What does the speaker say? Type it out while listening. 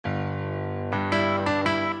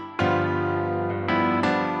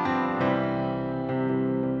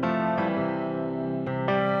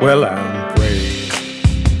Well, I'm praying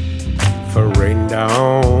for rain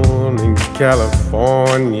down in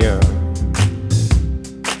California,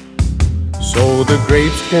 so the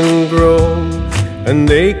grapes can grow and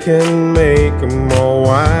they can make more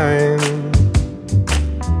wine.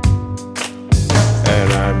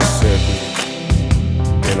 And I'm sitting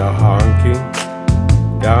in a honky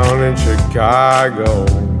down in Chicago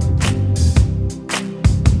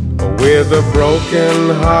with a broken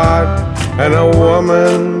heart and a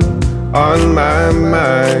woman on my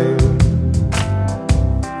mind.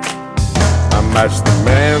 I match the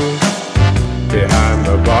man behind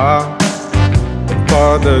the bar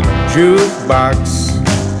for the jukebox,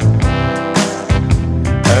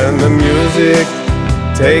 and the music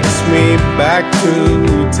takes me back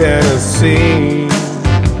to Tennessee.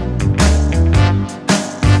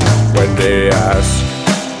 When they ask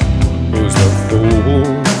who's the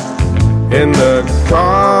fool in the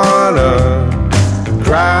corner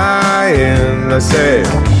crying, I say,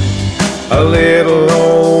 a little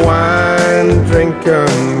old wine drinker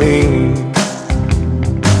me.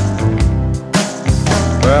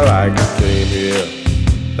 Well, I came here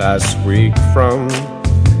last week from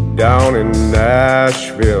down in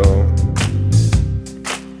Nashville,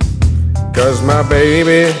 'cause my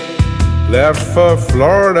baby left for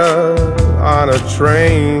Florida on a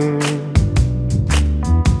train.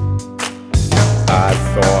 I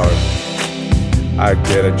thought I'd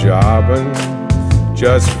get a job and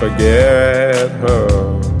just forget her,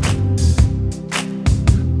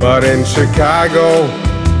 but in Chicago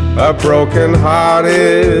a broken heart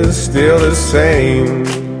is still the same.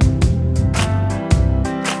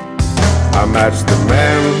 I matched the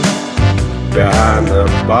man behind the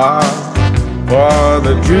bar for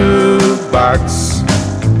the jukebox,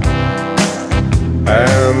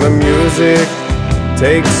 and the music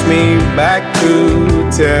takes me back to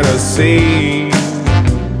Tennessee.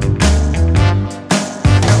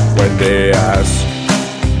 When they ask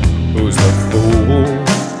who's the fool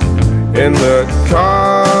in the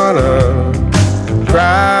corner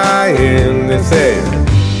crying, they say,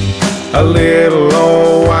 a little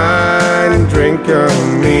old wine drinker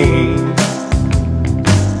me.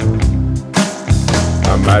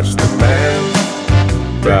 I matched the man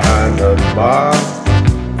behind the bar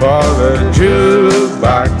for the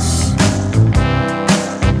jukebox,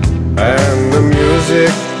 and the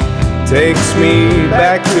music takes me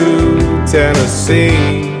back to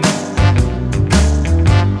Tennessee.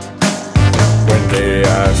 When they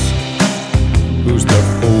ask who's the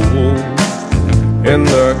fool in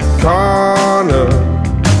the corner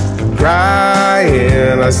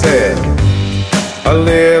crying, I said, a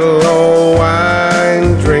little old wine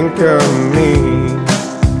drinker me.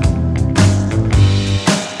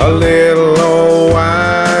 A little old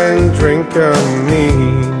wine drinker me.